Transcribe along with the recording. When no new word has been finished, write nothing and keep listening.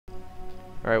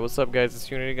Alright, what's up guys, it's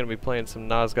Unity, gonna be playing some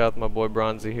Nosgoth, my boy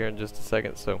Bronzy here in just a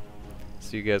second, so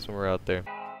see you guys when we're out there.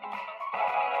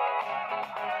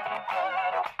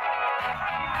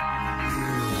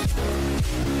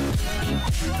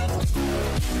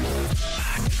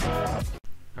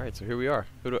 Alright, so here we are.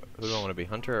 Who do I want to be?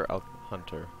 Hunter or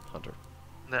Hunter? Hunter.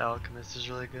 The Alchemist is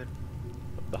really good.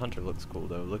 The Hunter looks cool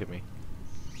though, look at me.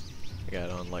 I got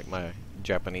on like my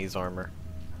Japanese armor.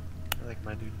 I like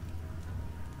my dude.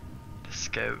 The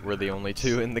Scout. We're the only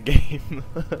two in the game.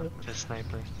 The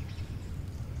Sniper.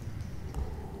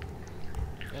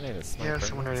 That ain't a sniper. Yeah,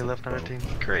 someone already left on our team.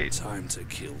 Great. Time to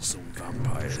kill some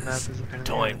vampires.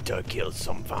 Time to kill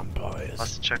some vampires.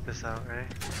 Let's check this out, right?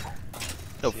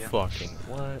 No fucking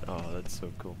what? Oh, that's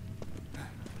so cool.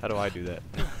 How do I do that?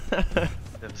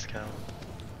 Dev Scout.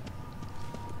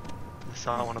 I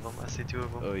saw one of them. I see two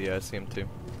of them. Oh yeah, I see him too.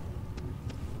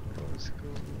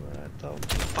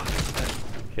 Fuck is that?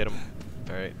 Hit him.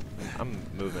 Alright, I'm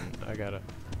moving. I gotta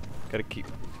keep.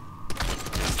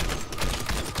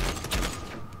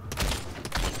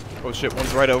 Oh shit,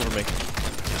 one's right over me.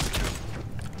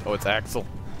 Oh, it's Axel.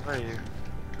 Where are you?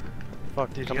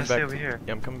 Fuck, dude, coming you gotta back stay over here.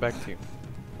 Yeah, I'm coming back to you.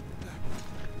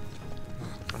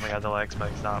 Oh my god, the lag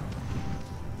spike, stop.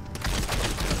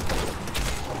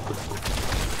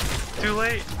 Too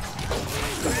late!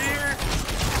 Here!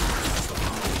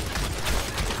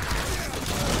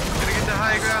 I'm gonna get to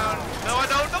high ground! No, I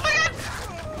don't! Oh my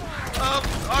god!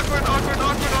 Awkward.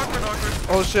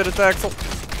 Oh shit, it's Axel.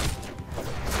 What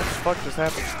the fuck just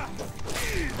happened?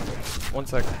 1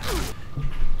 second.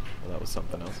 Well, that was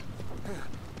something else.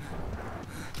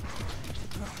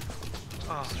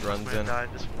 Oh, Just runs in. died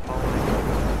just falling.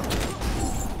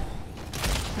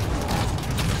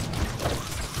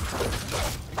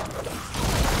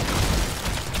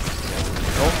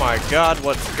 Oh my god,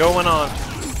 what's going on?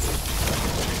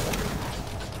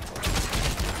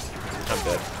 I'm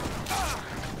dead.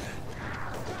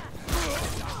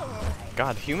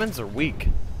 God, humans are weak.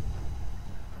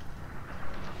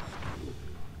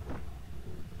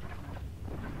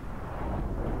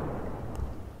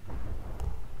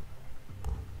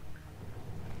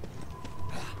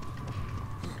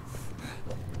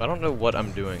 I don't know what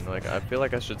I'm doing. Like, I feel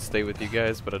like I should stay with you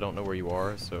guys, but I don't know where you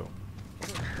are, so...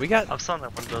 We got... I'm still in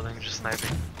that one building, just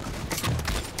sniping.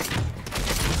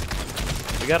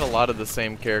 We got a lot of the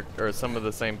same character, or some of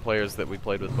the same players that we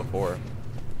played with before.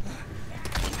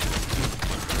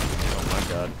 Oh my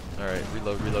god. Alright,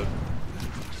 reload.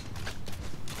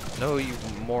 No, you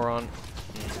moron.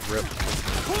 Rip.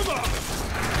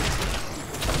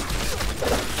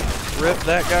 Rip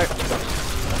that guy.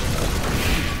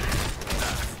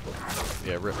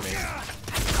 Yeah, rip me.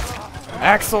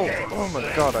 Axel! Oh my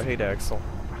god, I hate Axel.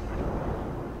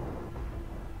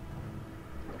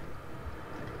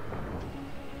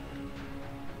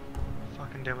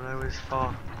 Fucking damn it, I always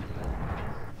fall.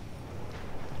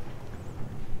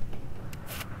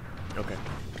 Okay.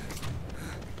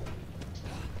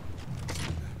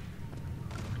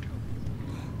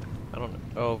 I don't know.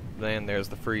 Oh, man, there's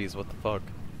the freeze. What the fuck?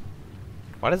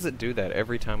 Why does it do that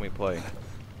every time we play?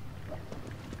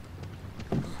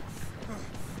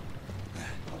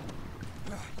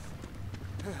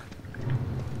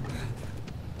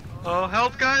 Oh,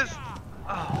 help, guys!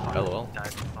 Oh, LOL.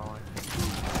 died from falling.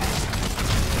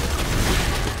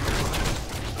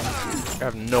 I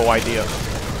have no idea.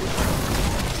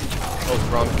 Oh,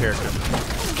 wrong character.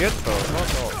 Get the fuck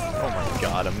off. Oh my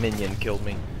god, a minion killed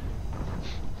me.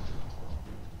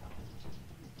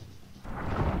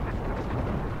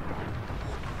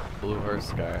 Blew her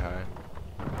sky high.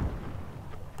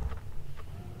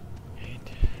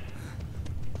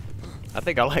 I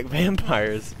think I like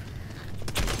vampires.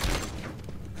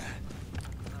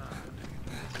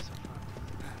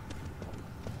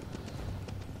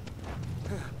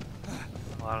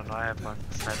 Well, I don't know, I have fun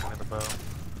sniping with a bow. So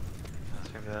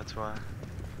maybe that's why.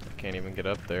 I can't even get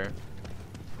up there.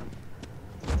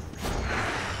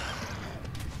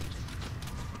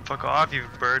 Fuck off, you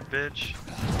bird bitch.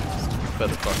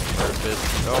 Feather fucking bird bitch.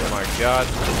 Oh my god.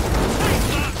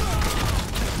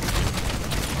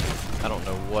 I don't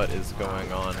know what is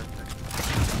going on.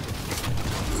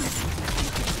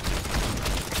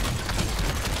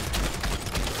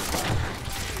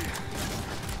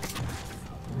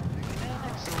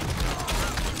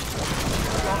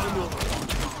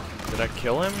 Did I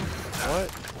kill him?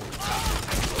 What?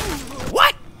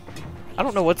 What? I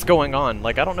don't know what's going on.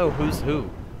 Like, I don't know who's who.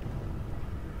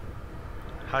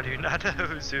 How do you not know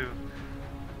who's who?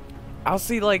 I'll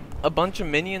see like a bunch of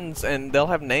minions and they'll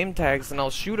have name tags and I'll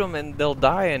shoot them and they'll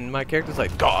die and my character's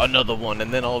like, "God, another one,"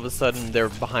 and then all of a sudden they're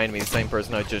behind me, the same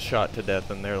person I just shot to death,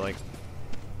 and they're like,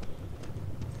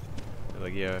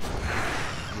 Like, yeah,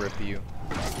 rip you.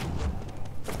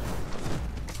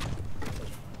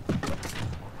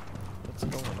 What's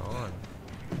going on?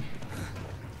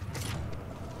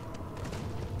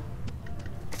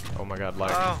 Oh my god,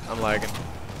 lag. Oh. I'm lagging.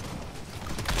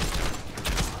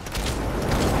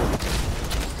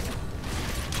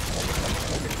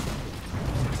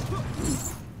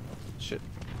 Shit.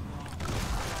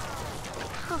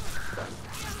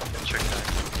 Trick that.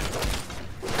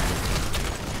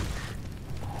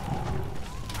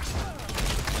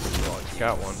 Oh, I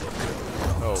got one.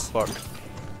 Oh, fuck.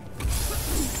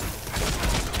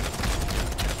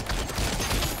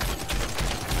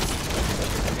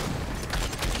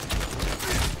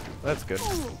 That's good.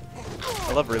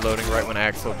 I love reloading right when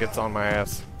Axel gets on my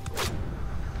ass.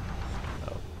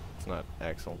 Oh, it's not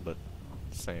Axel, but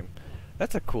same.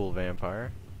 That's a cool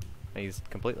vampire. He's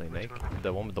completely naked.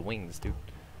 The one with the wings, dude.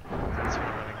 That's what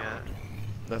I'm gonna get.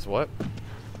 That's what?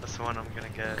 That's the one I'm gonna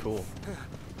get. Cool.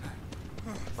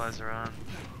 Flies around.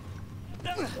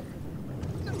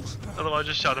 Otherwise,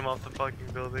 just shot him off the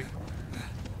fucking building.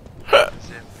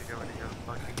 See if we go any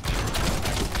fucking.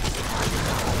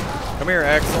 Come here,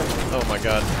 Axel. Oh my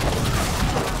god.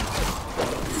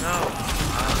 No.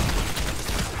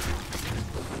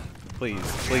 Please,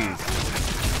 please.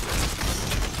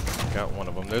 Got one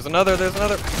of them. There's another, there's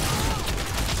another.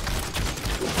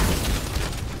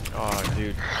 Oh,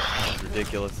 dude. That's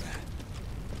ridiculous.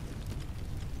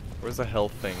 Where's the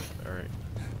health thing? Alright.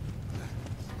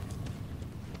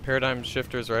 Paradigm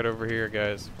shifter's right over here,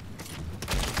 guys.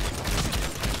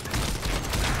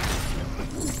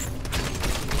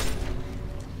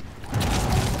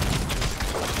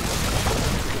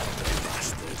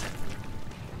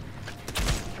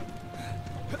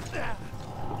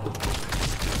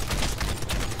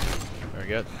 I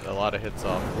get a lot of hits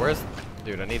off. Where's...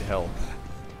 Dude, I need help.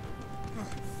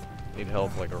 Need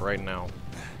help, like, right now.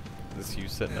 This you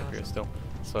sitting up here still.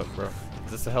 What's up, bro?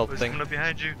 Is this a health Who's thing? coming up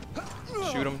behind you?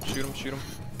 Shoot him, shoot him, shoot him.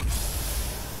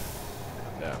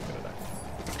 Yeah, I'm gonna die.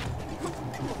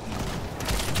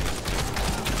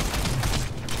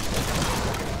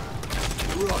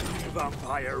 Rot, you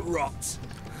vampire, rot!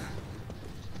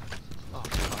 Oh,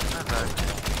 fuck, not bad.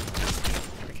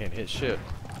 I can't hit shit.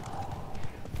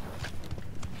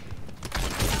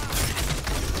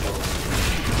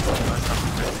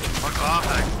 Fuck off,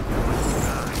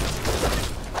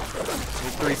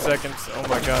 Need 3 seconds. Oh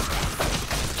my god.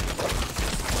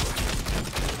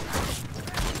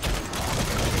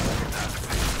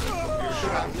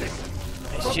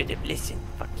 I should have listened.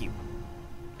 Fuck you.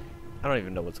 I don't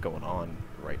even know what's going on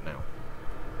right now.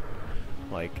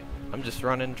 Like, I'm just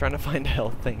running, trying to find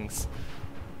health things.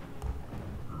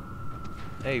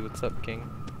 Hey, what's up, King?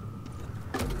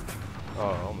 Oh,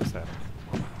 I almost had him.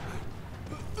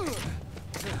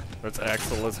 That's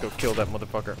Axel. Let's go kill that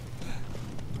motherfucker.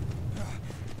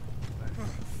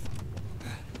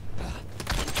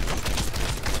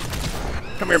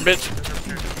 Come here, bitch.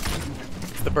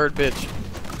 It's the bird bitch.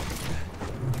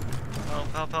 Help,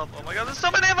 help, help. Oh my god, there's so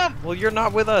many of them! Well, you're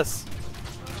not with us.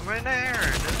 I'm right there.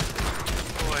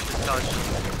 Oh, I just dodged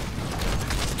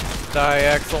him. Die,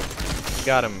 Axel.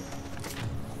 Got him.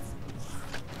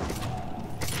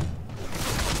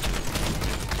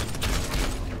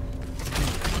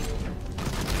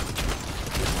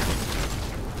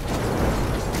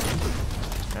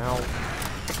 Ow.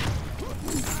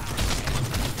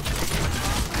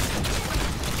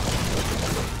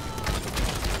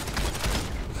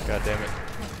 God damn it.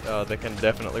 They can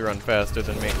definitely run faster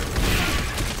than me.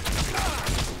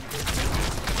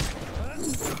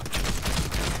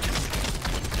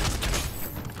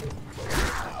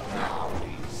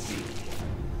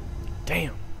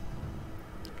 Damn.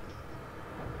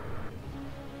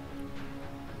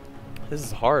 This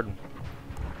is hard.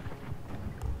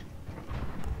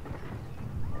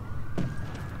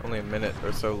 Only a minute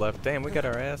or so left. Damn, we got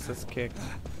our asses kicked.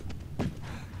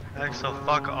 Axel,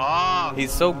 fuck off!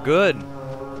 He's so good.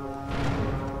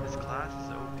 This class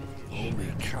is OP.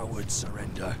 Only cowards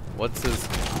surrender. What's his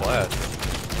class?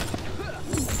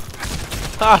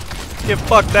 Ha! Get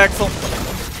fucked, Axel!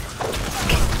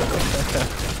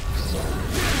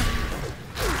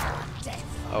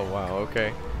 Oh wow,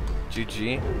 okay.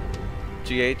 GG.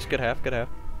 GH, good half, good half.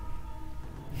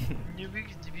 You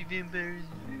used to be vampires.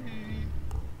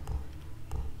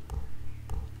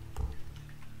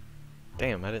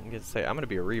 Damn, I didn't get to say. I'm gonna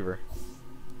be a Reaver.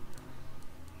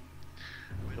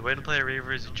 The way to play a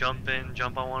Reaver is you jump in,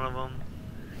 jump on one of them,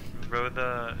 throw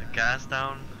the gas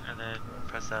down, and then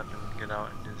press F and get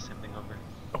out and do the same thing over.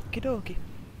 Okie dokie.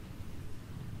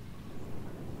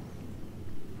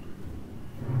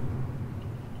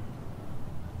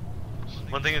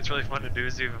 One thing that's really fun to do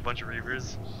is you have a bunch of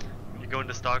Reavers. You go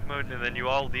into stock mode and then you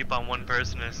all leap on one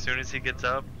person. And as soon as he gets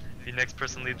up, the next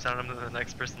person leaps on him, and the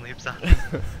next person leaps on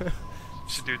him.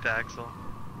 Should do it to Axel.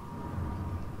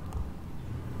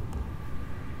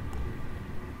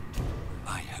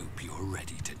 I hope you're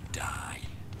ready to die.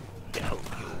 I hope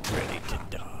you're ready to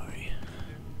die.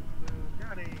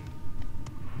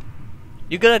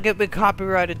 You gonna get me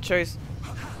copyrighted, Chase?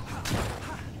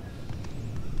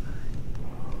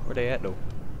 Where they at though?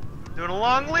 Doing a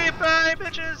long leap, hey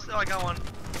bitches! Oh, I got one.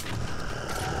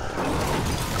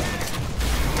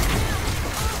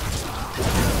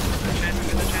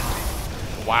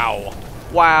 Wow.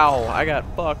 Wow, I got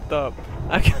fucked up.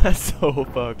 I got so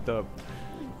fucked up.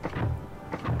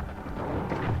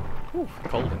 Whew,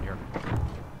 cold in here.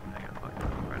 I got fucked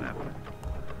up right after.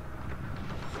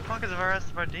 What the fuck is the rest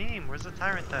of our team? Where's the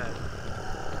tyrant at?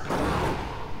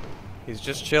 He's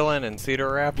just chilling in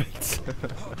Cedar Rapids.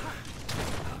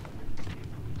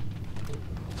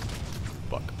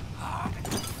 Fuck.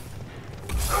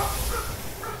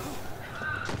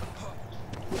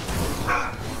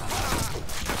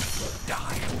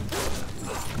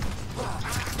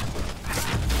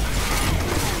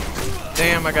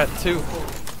 Damn, I got 2.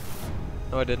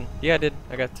 No, I didn't. Yeah, I did.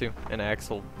 I got 2. And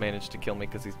Axel managed to kill me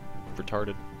because he's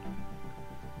retarded.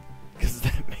 Because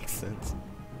that makes sense.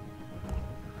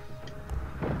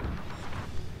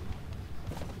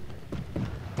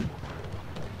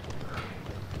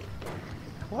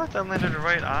 What? I landed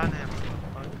right on him.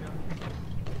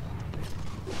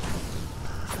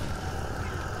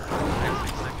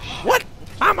 What?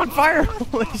 I'm on fire!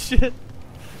 Holy shit!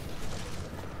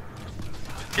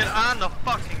 Get on the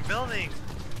fucking building!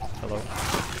 Hello.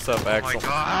 What's up, Axel? Oh my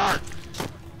god!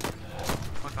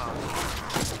 Fuck off.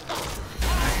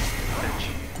 Bitch.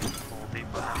 Full deep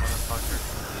on that motherfucker.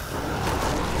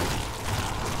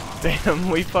 Damn,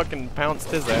 we fucking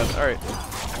pounced his ass. Alright.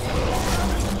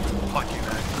 Fuck you, man.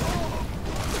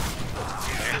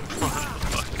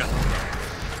 Fuck off.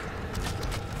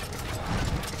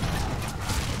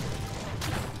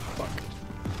 Fuck.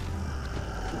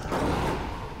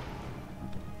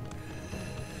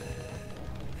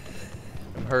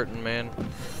 I'm hurting, man.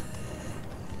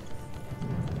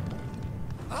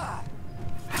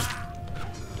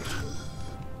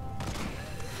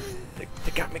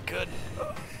 They got me good.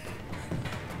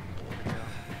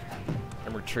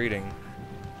 I'm retreating.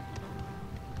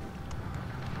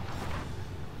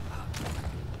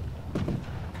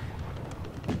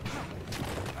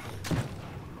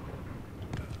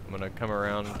 I'm gonna come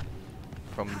around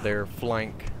from their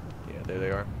flank. Yeah, there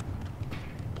they are.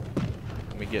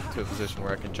 Let me get to a position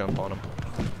where I can jump on them.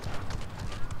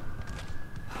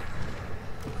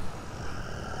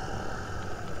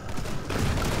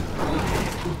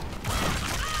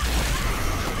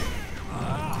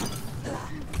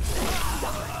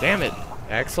 Damn it,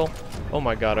 Axel. Oh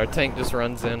my god, our tank just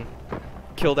runs in.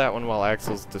 Kill that one while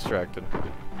Axel's distracted.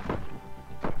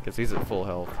 Because he's at full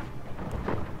health.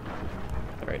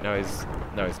 Alright, now he's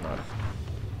not.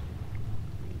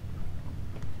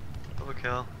 Double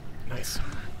kill. Nice.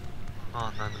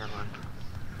 Oh, no, never mind.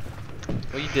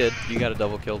 Well, you did. You got a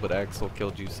double kill, but Axel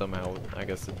killed you somehow with, I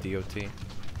guess, a DOT.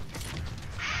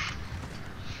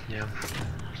 Yeah.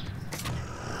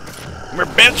 Come here,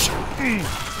 bitch!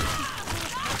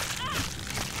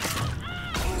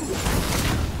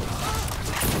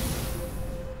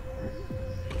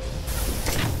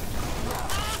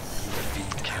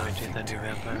 Can't wait to get that new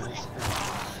vampires.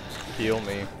 Heal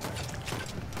me.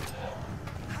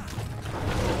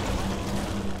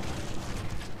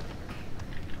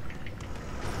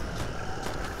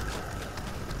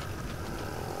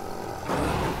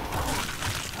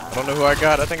 I don't know who I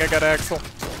got. I think I got Axel.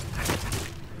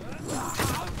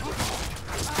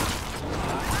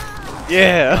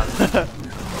 Yeah!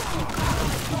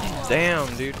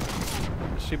 Damn, dude.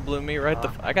 She blew me right the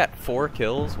f— I got 4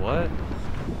 kills? What?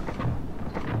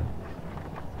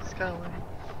 Skyline.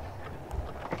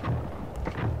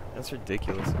 That's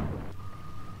ridiculous.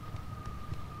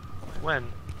 When?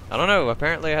 I don't know.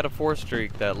 Apparently I had a 4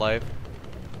 streak that life.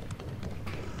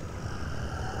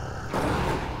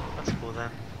 That's cool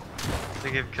then.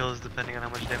 They give kills depending on how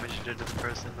much damage you did to the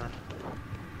person then.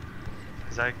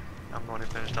 Cause I'm the one who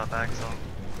finished off Axel.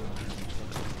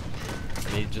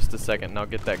 I need just a second and I'll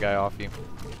get that guy off you.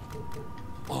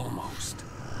 Almost.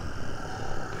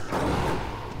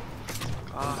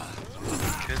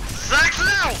 Good sex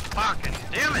now! Fucking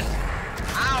damn it!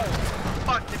 Ow!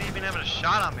 Fuck did he even have a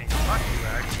shot on me? Fuck you,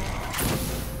 Axel.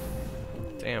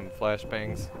 Damn,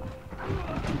 flashbangs.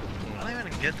 I don't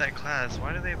even get that class.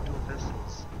 Why do they have dual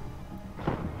pistols?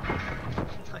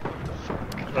 Like, what the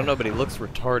fuck? I don't know, but he looks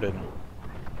retarded.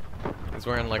 He's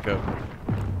wearing like a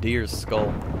deer's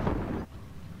skull.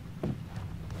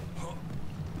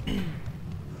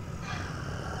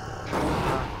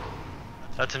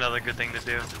 That's another good thing to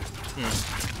do.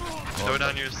 Throw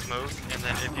down your smoke, and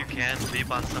then if you can, leap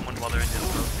on someone while they're in your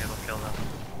smoke, and it'll kill them.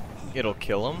 It'll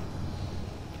kill him?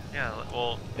 Yeah,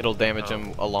 well... It'll damage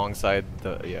him alongside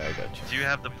the... Yeah, I got you. Do you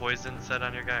have the poison set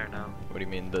on your guy or no? What do you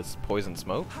mean, this poison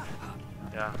smoke?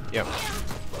 Yeah. Yep.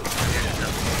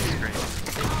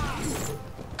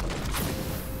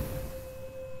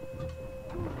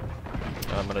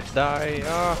 I'm gonna die.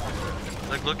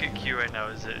 Like, look at Q right now.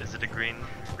 Is it a green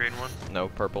one? No,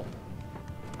 purple.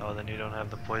 Oh, then you don't have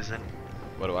the poison.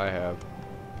 What do I have?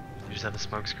 You just have a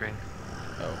smoke screen.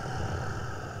 Oh.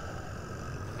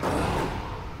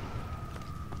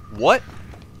 What?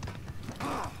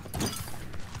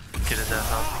 Get his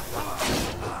ass off.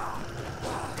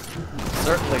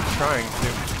 Certainly trying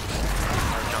to.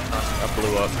 I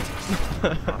blew up.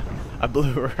 I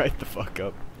blew right the fuck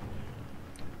up.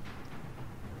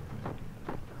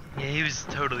 Yeah, he was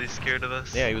totally scared of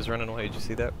us. Yeah, he was running away. Did you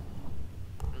see that?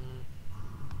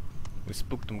 We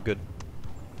spooked him good.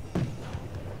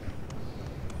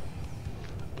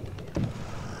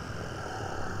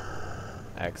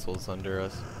 Axel's under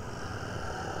us.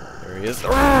 There he is.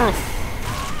 Oh,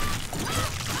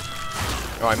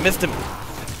 I missed him.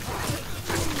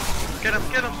 Get him,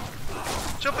 get him.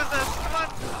 Jump his ass, come on.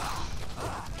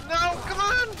 No, come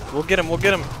on. We'll get him, we'll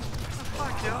get him.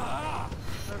 Fuck, yo.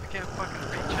 No, we can't fucking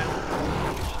reach him.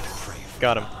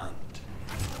 Got him.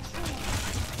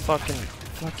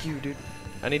 Fuck you, dude.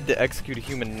 I need to execute a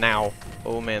human now.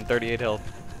 Oh man, 38 health.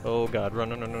 Oh god, run,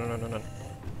 run, run, run, run, run.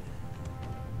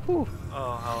 Whew.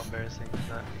 Oh, how embarrassing is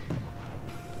that?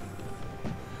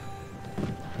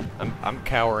 I'm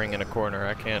cowering in a corner.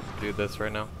 I can't do this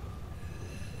right now.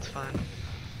 It's fine.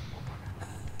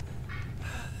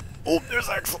 Oh, there's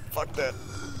Axel. Fuck that.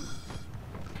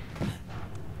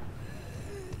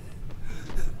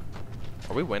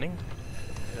 Are we winning?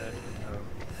 No.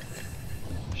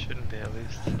 Shouldn't be, at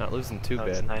least. Not losing too No,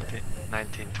 bad. it's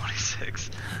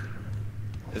 1926.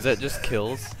 Is that just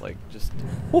kills? Like, just...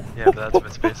 Yeah, but that's what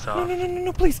it's based off.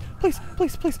 No, please, please,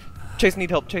 please, please. Chase, need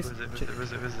help, Chase.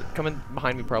 Who's it? Coming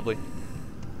behind me, probably.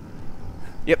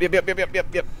 Yep.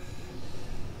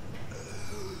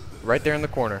 Right there in the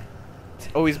corner.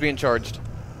 Oh, he's being charged.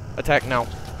 Attack now.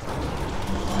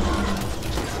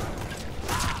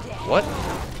 What?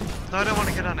 No, I don't want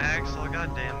to get on Axel.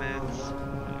 God damn it.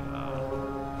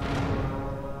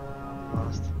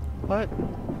 Lost. What?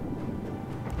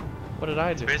 What did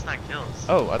I do? It's based on kills.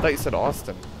 Oh, I thought you said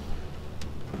Austin.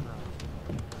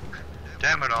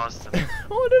 Damn it, Austin.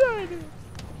 What did I do?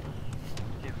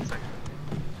 Came in second.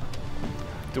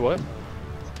 Do what?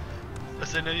 I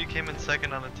said, no, you came in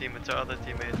second on the team. It's our other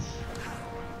teammates.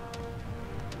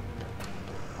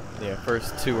 Yeah,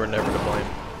 first two are never to blame.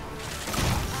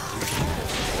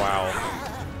 Wow.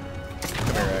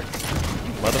 Come here, X.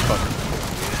 Motherfucker.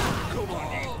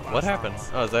 What happened?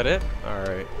 Oh, is that it?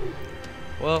 Alright.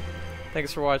 Well,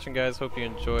 thanks for watching, guys. Hope you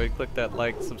enjoyed. Click that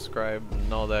like, subscribe,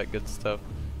 and all that good stuff.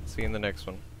 See you in the next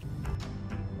one.